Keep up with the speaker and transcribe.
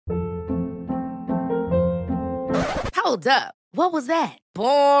Hold up. What was that?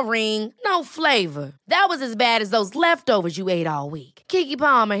 Boring. No flavor. That was as bad as those leftovers you ate all week. Keke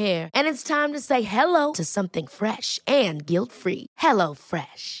Palmer here, and it's time to say hello to something fresh and guilt-free. Hello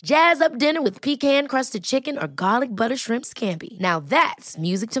Fresh. Jazz up dinner with pecan-crusted chicken or garlic butter shrimp scampi. Now that's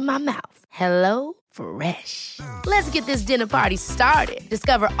music to my mouth. Hello Fresh. Let's get this dinner party started.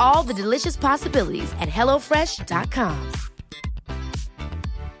 Discover all the delicious possibilities at hellofresh.com.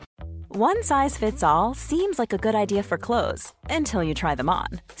 One size fits all seems like a good idea for clothes until you try them on.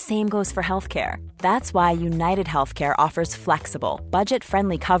 Same goes for healthcare. That's why United Healthcare offers flexible,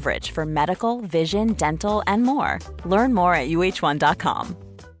 budget-friendly coverage for medical, vision, dental, and more. Learn more at uh1.com.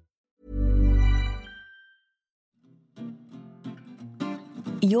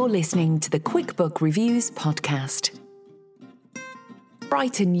 You're listening to the QuickBook Reviews podcast.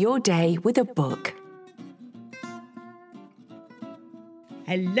 Brighten your day with a book.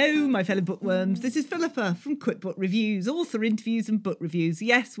 Hello, my fellow bookworms. This is Philippa from QuickBook Reviews, author interviews and book reviews.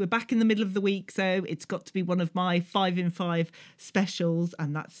 Yes, we're back in the middle of the week, so it's got to be one of my 5 in 5 specials,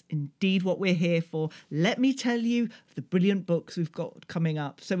 and that's indeed what we're here for. Let me tell you the brilliant books we've got coming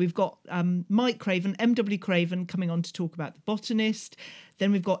up. So we've got Mike Craven, M.W. Craven, coming on to talk about The Botanist.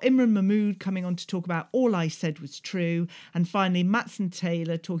 Then we've got Imran Mahmood coming on to talk about All I Said Was True. And finally, Matson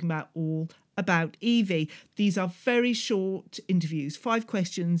Taylor talking about All About Evie. These are very short interviews, 5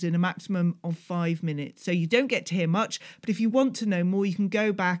 questions in a maximum of 5 minutes. So you don't get to hear much, but if you want to know more, you can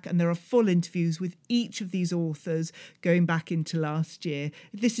go back and there are full interviews with each of these authors going back into last year.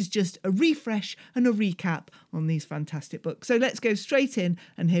 This is just a refresh and a recap on these fantastic books. So let's go straight in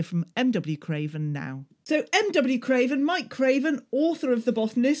and hear from M.W. Craven now. So M.W. Craven, Mike Craven, author of The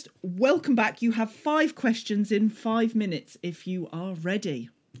Botanist, welcome back. You have 5 questions in 5 minutes if you are ready.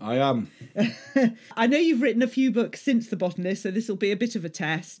 I am. I know you've written a few books since The Botanist, so this will be a bit of a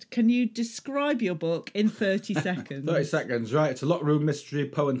test. Can you describe your book in 30 seconds? 30 seconds, right. It's a locked room mystery.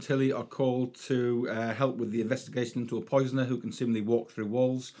 Poe and Tilly are called to help with the investigation into a poisoner who can seemingly walk through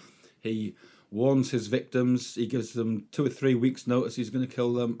walls. He warns his victims. He gives them 2 or 3 weeks' notice he's going to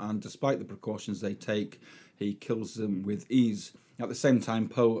kill them, and despite the precautions they take, he kills them with ease. At the same time,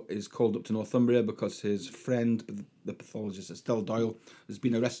 Poe is called up to Northumbria because his friend, the pathologist Estelle Doyle, has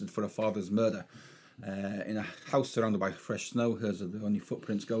been arrested for her father's murder in a house surrounded by fresh snow. Hers are the only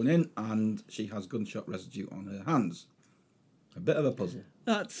footprints going in, and she has gunshot residue on her hands. A bit of a puzzle.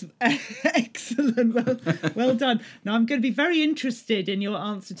 That's excellent. Well done. Now, I'm going to be very interested in your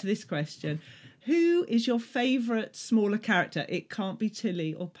answer to this question. Who is your favourite smaller character? It can't be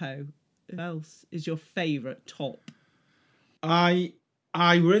Tilly or Poe. Who else is your favourite top? I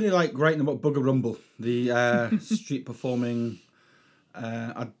really like writing about Bugger Rumble, the street performing.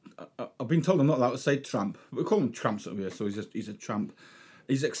 I've been told I'm not allowed to say tramp. We call him tramps over here, so he's a tramp.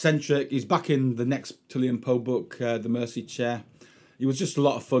 He's eccentric. He's back in the next Tilly and Poe book, The Mercy Chair. He was just a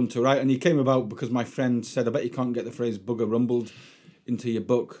lot of fun to write, and he came about because my friend said, "I bet you can't get the phrase Bugger Rumbled into your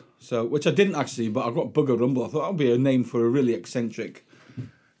book." So, which I didn't actually, but I got Bugger Rumble. I thought that would be a name for a really eccentric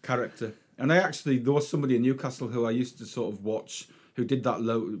character. And there was somebody in Newcastle who I used to sort of watch who did that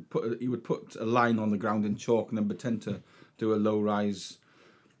he would put a line on the ground in chalk and then pretend to do a low-rise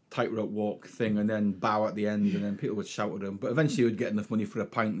tightrope walk thing and then bow at the end, and then people would shout at him. But eventually he would get enough money for a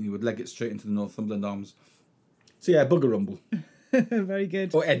pint and he would leg it straight into the Northumberland Arms. So yeah, Bugger Rumble. Very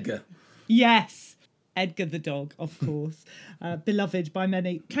good. Or Edgar. Yes, Edgar the dog, of course. Beloved by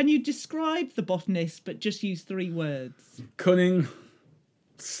many. Can you describe The Botanist, but just use 3 words? Cunning,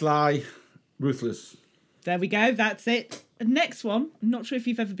 sly, ruthless. There we go, that's it. Next one, I'm not sure if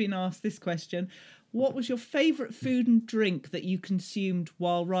you've ever been asked this question. What was your favourite food and drink that you consumed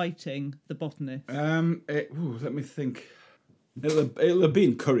while writing The Botanist? Let me think. It'll have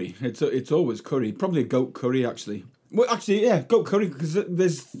been curry. It's always curry. Probably goat curry, actually. Well, actually, yeah, goat curry, because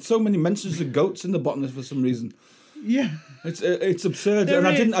there's so many mentions of goats in The Botanist for some reason. Yeah. It's absurd.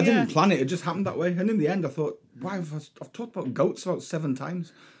 I didn't plan it. It just happened that way. And in the end, I thought, why I've talked about goats about 7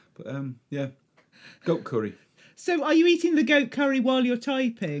 times. But, yeah, goat curry. So are you eating the goat curry while you're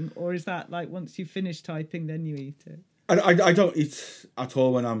typing, or is that like once you finish typing, then you eat it? I don't eat at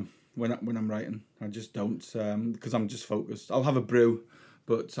all when I'm writing. I just don't, because I'm just focused. I'll have a brew,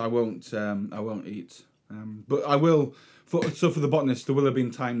 but I won't eat. But I will. For The Botanist, there will have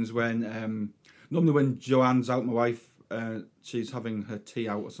been times when normally when Joanne's out, my wife, she's having her tea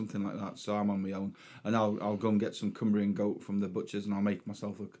out or something like that. So I'm on my own, and I'll go and get some Cumbrian goat from the butcher's, and I'll make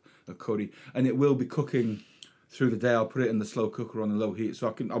myself a curry, and it will be cooking through the day. I'll put it in the slow cooker on a low heat, so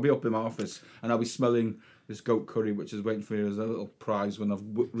I'll be up in my office and I'll be smelling this goat curry, which is waiting for me as a little prize when I've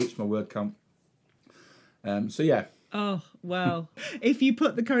reached my word count. So yeah, Oh, well, if you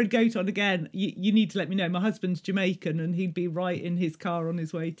put the curried goat on again, you need to let me know. My husband's Jamaican and he'd be right in his car on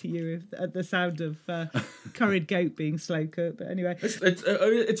his way to you if, at the sound of curried goat being slow cooked. But anyway.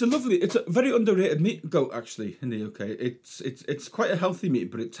 It's a very underrated meat, goat, actually, in the UK. It's quite a healthy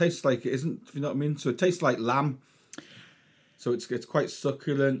meat, but it tastes like it isn't, if you know what I mean? So it tastes like lamb. So it's quite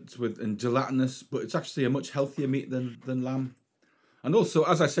succulent and gelatinous, but it's actually a much healthier meat than lamb. And also,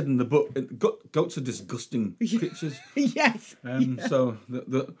 as I said in the book, goats are disgusting creatures. Yes. So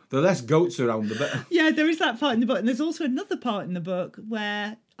the less goats around, the better. Yeah, there is that part in the book. And there's also another part in the book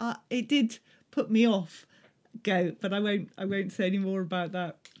where it did put me off goat, but I won't say any more about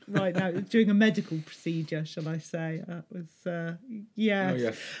that right now. During a medical procedure, shall I say. That was, yeah. Oh,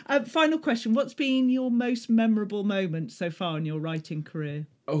 yes. Final question. What's been your most memorable moment so far in your writing career?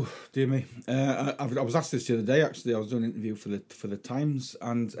 Oh, dear me. I was asked this the other day, actually. I was doing an interview for the Times,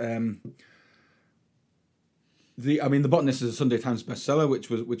 and The Botanist is a Sunday Times bestseller, which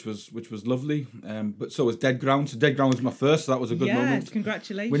was lovely. But so was Dead Ground. So Dead Ground was my first, so that was a good moment. Yes,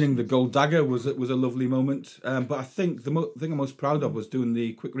 congratulations. Winning the Gold Dagger was a lovely moment. But I think the thing I'm most proud of was doing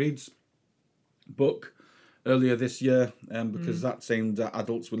the Quick Reads book earlier this year, because that's aimed at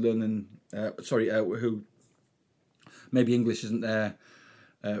adults with learning, who maybe English isn't their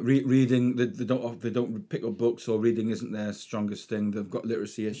reading. They don't pick up books, or reading isn't their strongest thing. They've got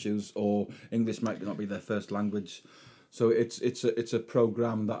literacy issues, or English might not be their first language. So it's a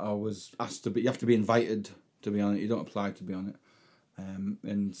program that I was asked to be. You have to be invited to be on it. You don't apply to be on it.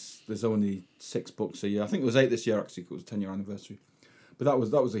 And there's only 6 books a year. I think it was 8 this year, actually. It was a 10-year anniversary. But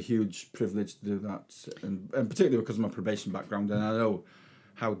that was a huge privilege to do that, and particularly because of my probation background, and I know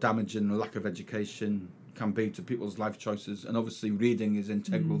how damaging the lack of education can be to people's life choices, and obviously reading is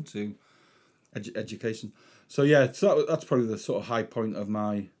integral to education. So yeah, so that's probably the sort of high point of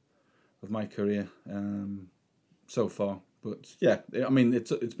my career so far. But yeah, I mean,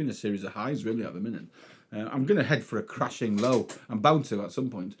 it's been a series of highs really at the minute. I'm going to head for a crashing low. I'm bound to at some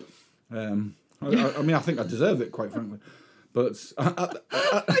point. I think I deserve it, quite frankly. But I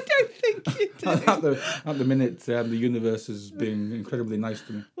don't think you do. At the minute, the universe is being incredibly nice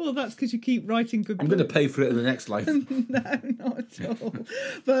to me. Well, that's because you keep writing good books. I'm going to pay for it in the next life. No, not at all.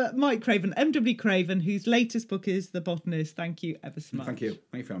 But Mike Craven, M.W. Craven, whose latest book is The Botanist, thank you ever so much. Thank you.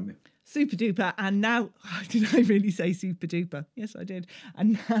 Thank you for having me. Super duper. And now, did I really say super duper? Yes, I did.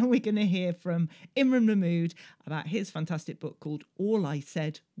 And now we're going to hear from Imran Mahmood about his fantastic book called All I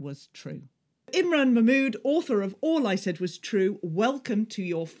Said Was True. Imran Mahmood, author of All I Said Was True, welcome to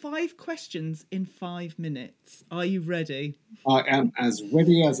your 5 questions in 5 minutes. Are you ready? I am as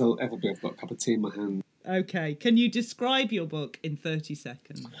ready as I'll ever be. I've got a cup of tea in my hand. Okay. Can you describe your book in 30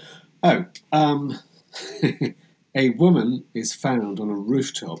 seconds? A woman is found on a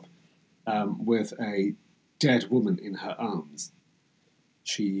rooftop with a dead woman in her arms.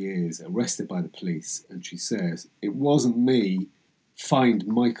 She is arrested by the police and she says, "It wasn't me, find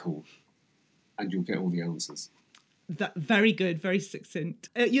Michael." And you'll get all the answers. That very good, very succinct.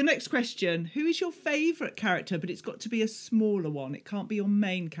 Your next question, who is your favourite character? But it's got to be a smaller one. It can't be your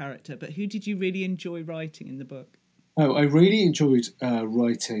main character. But who did you really enjoy writing in the book? Oh, I really enjoyed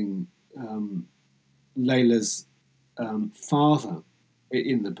writing Layla's father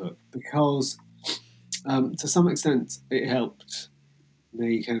in the book, because to some extent it helped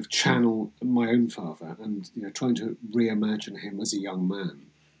me kind of channel my own father and, trying to reimagine him as a young man.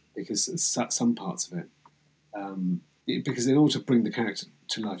 Because some parts of it, because in order to bring the character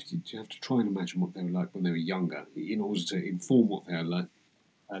to life, you have to try and imagine what they were like when they were younger, in order to inform what they are like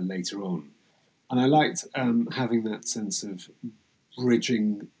later on. And I liked having that sense of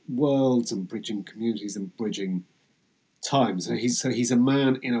bridging worlds and bridging communities and bridging times. So he's a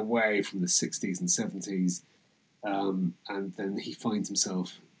man in a way from the 60s and 70s, and then he finds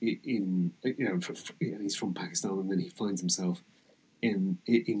himself in he's from Pakistan, and then he finds himself in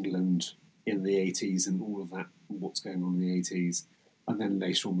England in the 80s and all of that, what's going on in the 80s. And then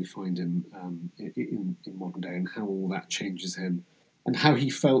later on we find him in modern day, and how all that changes him, and how he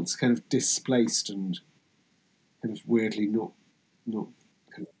felt kind of displaced and kind of weirdly not kind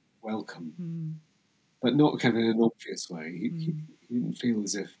of welcome, but not kind of in an obvious way. He didn't feel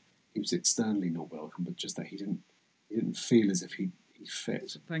as if he was externally not welcome, but just that he didn't feel as if he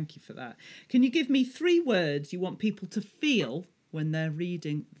fit. Thank you for that. Can you give me 3 words you want people to feel when they're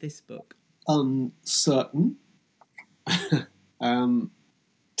reading this book? Uncertain,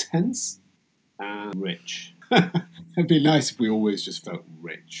 tense, and rich. It'd be nice if we always just felt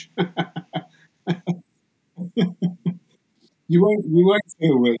rich. You won't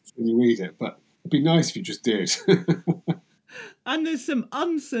feel rich when you read it, but it'd be nice if you just did. And there's some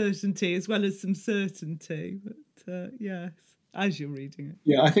uncertainty as well as some certainty. But yes, as you're reading it.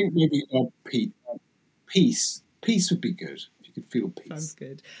 Yeah, I think maybe peace. Peace would be good, if you could feel peace. Sounds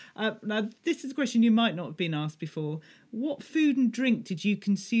good. Now, this is a question you might not have been asked before. What food and drink did you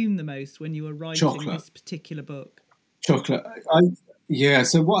consume the most when you were writing this particular book? Chocolate.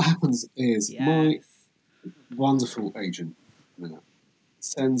 So what happens is my wonderful agent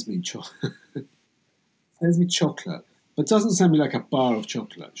sends me chocolate, but doesn't send me like a bar of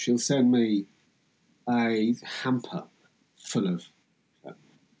chocolate. She'll send me a hamper full of,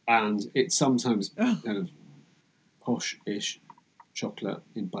 and it's sometimes kind of posh-ish chocolate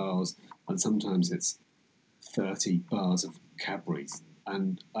in bars, and sometimes it's 30 bars of Cadbury's.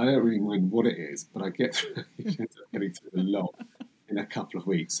 And I don't really mind what it is, but I get through, getting through a lot in a couple of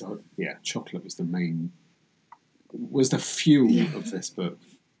weeks. So yeah, chocolate was the fuel of this book.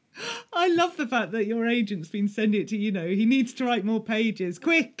 I love the fact that your agent's been sending it to you. He needs to write more pages.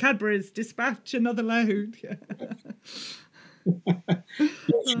 Quick, Cadbury's, dispatch another load.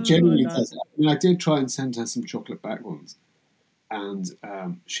 She genuinely does. I mean, I did try and send her some chocolate back ones, and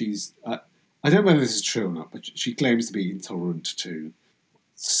she's. I don't know whether this is true or not, but she claims to be intolerant to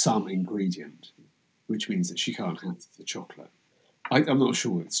some ingredient, which means that she can't have the chocolate. I'm not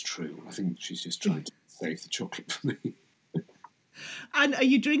sure it's true. I think she's just trying to save the chocolate for me. And are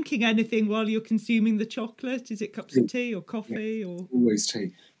you drinking anything while you're consuming the chocolate? Is it cups of tea or coffee? Or always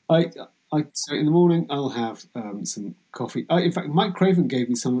tea. So in the morning I'll have some coffee. In fact, Mike Craven gave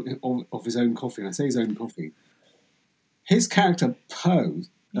me some of his own coffee. And I say his own coffee. His character Poe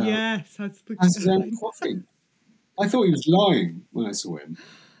has his own coffee. I thought he was lying when I saw him,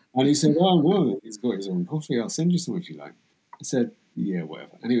 and he said, "Oh no, he's got his own coffee. I'll send you some if you like." I said, "Yeah,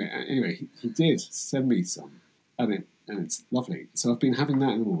 whatever." Anyway, he did send me some, and it's lovely. So I've been having that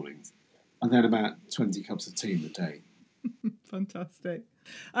in the mornings, and then about 20 cups of tea in the day. Fantastic.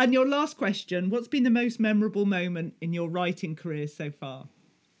 And your last question, what's been the most memorable moment in your writing career so far?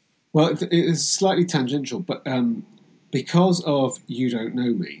 Well, it is slightly tangential, but because of You Don't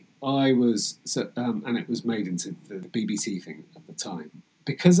Know Me, I was, and it was made into the BBC thing at the time.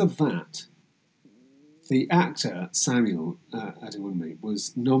 Because of that, the actor, Samuel Adewunmi,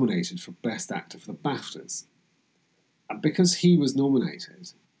 was nominated for Best Actor for the BAFTAs. And because he was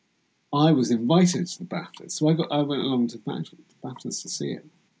nominated, I was invited to the BAFTAs. So I went along to the BAFTAs to see it.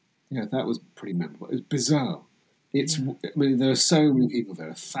 Yeah, that was pretty memorable. It was bizarre. There are so many people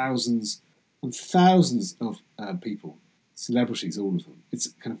there, thousands and thousands of people, celebrities, all of them. It's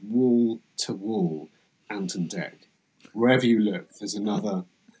kind of wall-to-wall Anton Deck. Wherever you look, there's another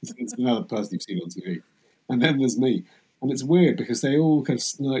person you've seen on TV. And then there's me. And it's weird because they all kind of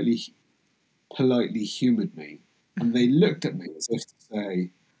slightly, politely humoured me. And they looked at me as if to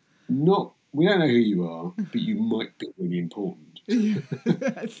say, we don't know who you are, but you might be really important.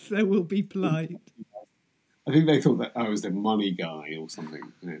 So we'll be polite. I think they thought that I was the money guy or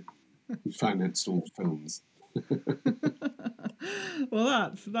something, who financed all the films.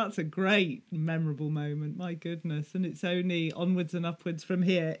 Well, that's a great, memorable moment, my goodness. And it's only onwards and upwards from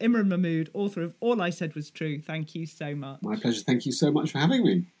here. Imran Mahmood, author of All I Said Was True, thank you so much. My pleasure. Thank you so much for having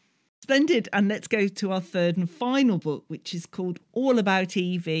me. Splendid. And let's go to our third and final book, which is called All About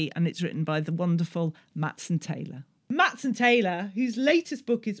Evie, and it's written by the wonderful Matson Taylor. Matson Taylor, whose latest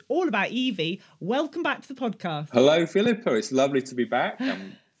book is all about Evie. Welcome back to the podcast. Hello, Philippa. It's lovely to be back.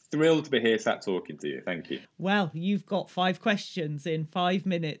 I'm thrilled to be here sat talking to you. Thank you. Well, you've got 5 questions in 5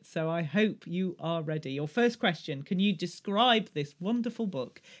 minutes, so I hope you are ready. Your first question, can you describe this wonderful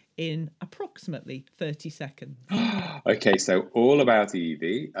book in approximately 30 seconds? Okay, so All About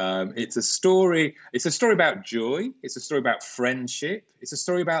Evie. It's a story about joy. It's a story about friendship. It's a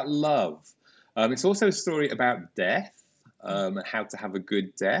story about love. It's also a story about death, how to have a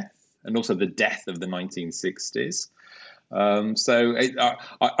good death, and also the death of the 1960s.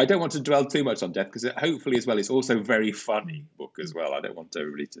 I don't want to dwell too much on death because hopefully as well it's also a very funny book as well. I don't want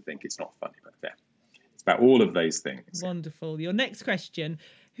everybody to think it's not funny, but yeah, it's about all of those things. Wonderful. Your next question,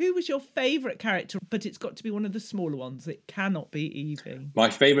 who was your favourite character? But it's got to be one of the smaller ones. It cannot be Evie. My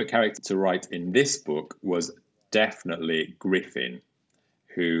favourite character to write in this book was definitely Griffin,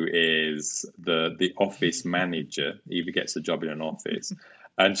 who is the office manager. Evie gets a job in an office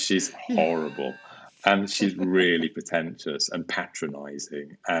and she's horrible. And she's really pretentious and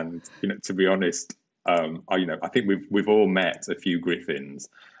patronising. And to be honest, I think we've all met a few Griffins,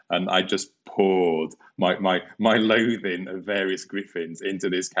 and I just poured my loathing of various Griffins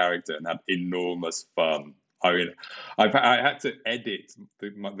into this character and had enormous fun. I mean, I had to edit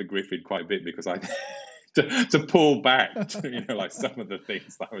the Griffin quite a bit because I to pull back to, like some of the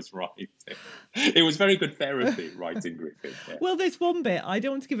things that I was writing. It was very good therapy writing Griffin. Yeah. Well, there's one bit, I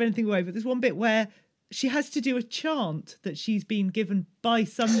don't want to give anything away, but there's one bit where she has to do a chant that she's been given by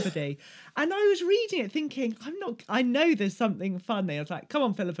somebody. And I was reading it thinking, I know there's something funny. I was like, come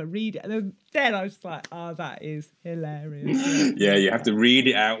on, Philippa, read it. And then I was like, that is hilarious. Yeah, you have to read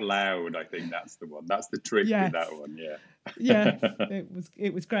it out loud. I think that's the one. That's the trick with that one, yeah. Yeah,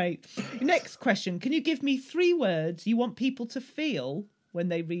 it was great. Next question. Can you give me 3 words you want people to feel when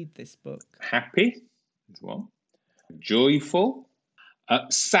they read this book? Happy is one. Joyful.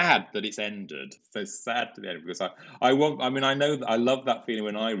 Sad that it's ended. So sad to the end, because I know that I love that feeling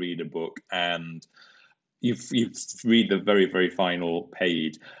when I read a book and you read the very, very final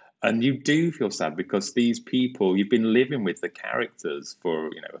page and you do feel sad because these people, you've been living with the characters for,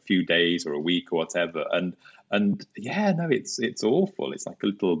 a few days or a week or whatever. And yeah, no, it's awful. It's like a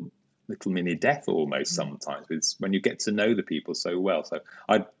little mini death almost sometimes. It's when you get to know the people so well. So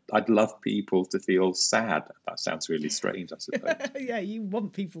I'd love people to feel sad. That sounds really strange, I suppose. Yeah, you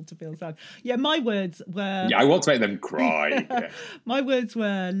want people to feel sad. Yeah, my words were... Yeah, I want to make them cry. Yeah. My words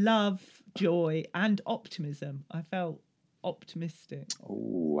were love, joy and optimism. I felt optimistic.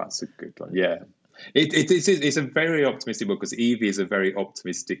 Oh, that's a good one. Yeah. It's a very optimistic book because Evie is a very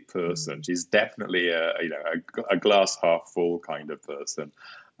optimistic person. She's definitely a glass half full kind of person.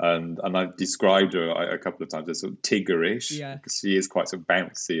 And I've described her a couple of times as sort of Tiggerish, because she is quite sort of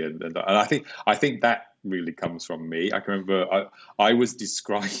bouncy, and I think that really comes from me. I can remember I was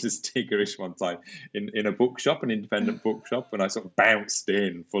described as Tiggerish one time in a bookshop, an independent bookshop, and I sort of bounced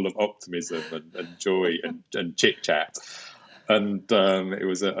in full of optimism and joy and chit chat. And it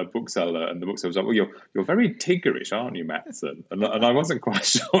was a bookseller, and the bookseller was like, "Well, you're very Tiggerish, aren't you, Matson?" And I wasn't quite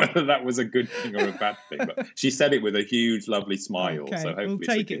sure whether that was a good thing or a bad thing, but she said it with a huge, lovely smile. Okay, so hopefully we'll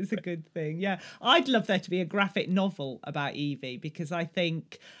take it as a good thing. Yeah, I'd love there to be a graphic novel about Evie because I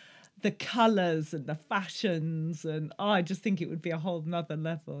think the colours and the fashions, and I just think it would be a whole nother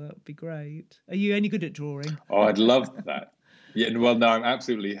level. That would be great. Are you any good at drawing? Oh, I'd love that. Yeah, well, no, I'm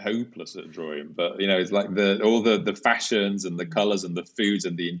absolutely hopeless at drawing. But it's like all the fashions and the colours and the foods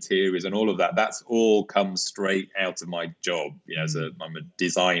and the interiors and all of that. That's all comes straight out of my job. I'm a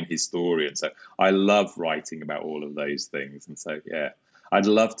design historian, so I love writing about all of those things. And so, yeah, I'd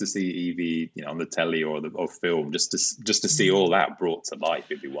love to see Evie, on the telly or film, just to see all that brought to life.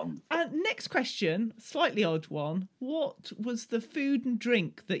 It'd be wonderful. Next question, slightly odd one. What was the food and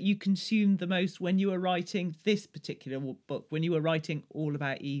drink that you consumed the most when you were writing this particular book, when you were writing all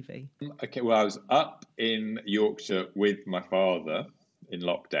about Evie? Okay, well, I was up in Yorkshire with my father in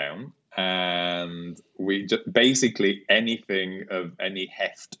lockdown, and we just basically anything of any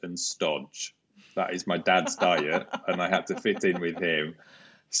heft and stodge. That is my dad's diet, and I had to fit in with him.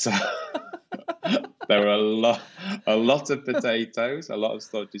 So there were a lot of potatoes, a lot of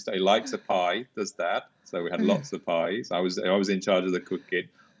stodgy stuff. He likes a pie, does Dad? So we had lots of pies. I was in charge of the cooking.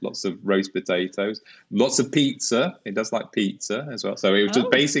 Lots of roast potatoes, lots of pizza. He does like pizza as well. So it was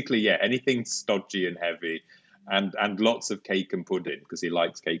just basically anything stodgy and heavy. And lots of cake and pudding because he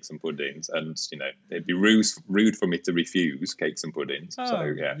likes cakes and puddings, and it'd be rude for me to refuse cakes and puddings.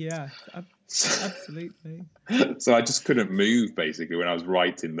 Absolutely. So I just couldn't move basically when I was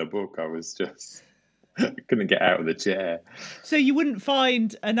writing the book. I was just couldn't get out of the chair. So you wouldn't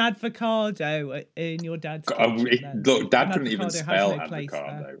find an avocado in your dad's kitchen? Look, Dad couldn't even spell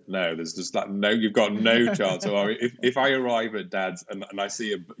avocado. No, there's just you've got no chance. So if I arrive at Dad's and I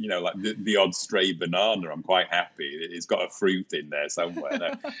see the odd stray banana, I'm quite happy. It's got a fruit in there somewhere.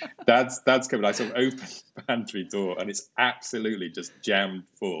 No, Dad's coming. I sort of open the pantry door and it's absolutely just jammed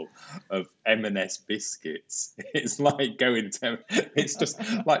full of M&S biscuits. It's like it's just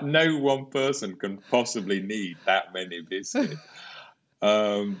like no one person can possibly need that many biscuits.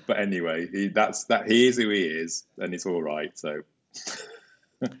 But anyway, he is who he is, and it's all right. So,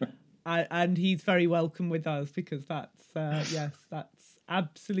 and he's very welcome with us because that's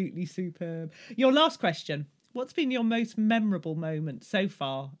absolutely superb. Your last question: what's been your most memorable moment so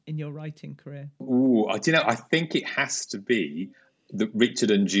far in your writing career? Ooh, I think it has to be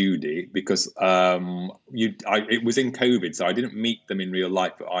Richard and Judy, because it was in COVID, so I didn't meet them in real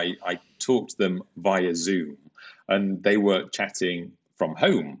life, but I talked to them via Zoom, and they were chatting from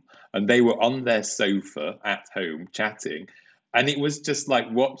home, and they were on their sofa at home chatting, and it was just like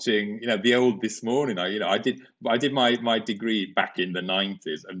watching, the old This Morning. I did my degree back in the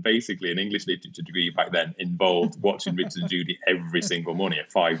 90s, and basically an English literature degree back then involved watching Richard and Judy every single morning at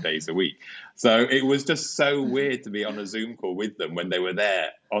 5 days a week. So it was just so weird to be on a Zoom call with them when they were there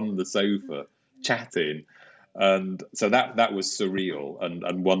on the sofa chatting. And so that was surreal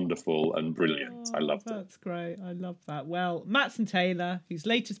and wonderful and brilliant. I loved it. That's great. I love that. Well, Matson Taylor, whose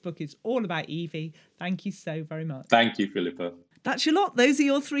latest book is all about Evie, thank you so very much. Thank you, Philippa. That's your lot. Those are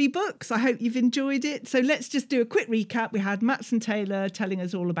your 3 books. I hope you've enjoyed it. So let's just do a quick recap. We had Matson Taylor telling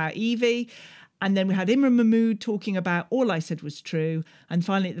us all about Evie. And then we had Imran Mahmood talking about All I Said Was True. And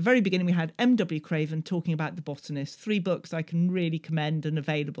finally, at the very beginning, we had M.W. Craven talking about The Botanist. 3 books I can really commend and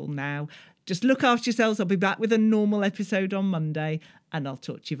available now. Just look after yourselves. I'll be back with a normal episode on Monday. And I'll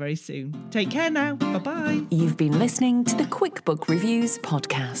talk to you very soon. Take care now. Bye-bye. You've been listening to the Quick Book Reviews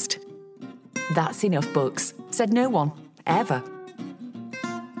podcast. That's enough books, said no one, ever.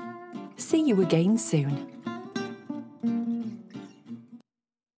 See you again soon.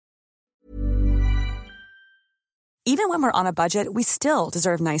 Even when we're on a budget, we still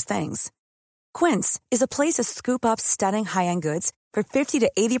deserve nice things. Quince is a place to scoop up stunning high-end goods for 50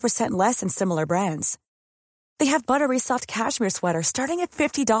 to 80% less than similar brands. They have buttery soft cashmere sweaters starting at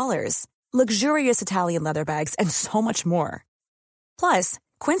 $50, luxurious Italian leather bags, and so much more. Plus,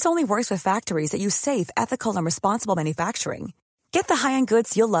 Quince only works with factories that use safe, ethical, and responsible manufacturing. Get the high-end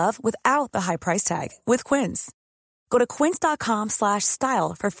goods you'll love without the high price tag with Quince. Go to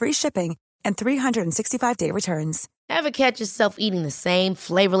quince.com/style for free shipping and 365-day returns. Ever catch yourself eating the same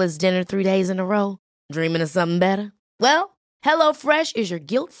flavorless dinner 3 days in a row? Dreaming of something better? Well, HelloFresh is your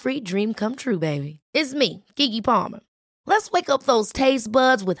guilt-free dream come true, baby. It's me, Keke Palmer. Let's wake up those taste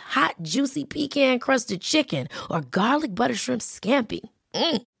buds with hot, juicy pecan-crusted chicken or garlic butter shrimp scampi.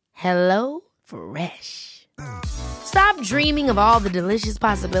 Hello Fresh. Stop dreaming of all the delicious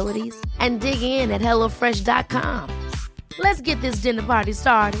possibilities and dig in at HelloFresh.com. Let's get this dinner party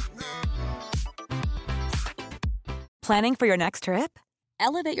started. Planning for your next trip?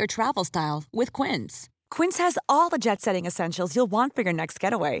 Elevate your travel style with Quince. Quince has all the jet-setting essentials you'll want for your next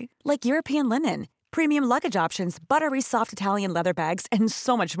getaway, like European linen, premium luggage options, buttery soft Italian leather bags, and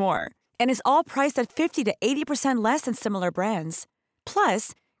so much more. And is all priced at 50 to 80% less than similar brands.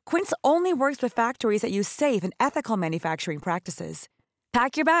 Plus, Quince only works with factories that use safe and ethical manufacturing practices.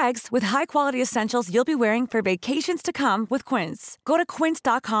 Pack your bags with high-quality essentials you'll be wearing for vacations to come with Quince. Go to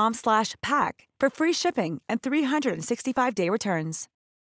quince.com/pack for free shipping and 365-day returns.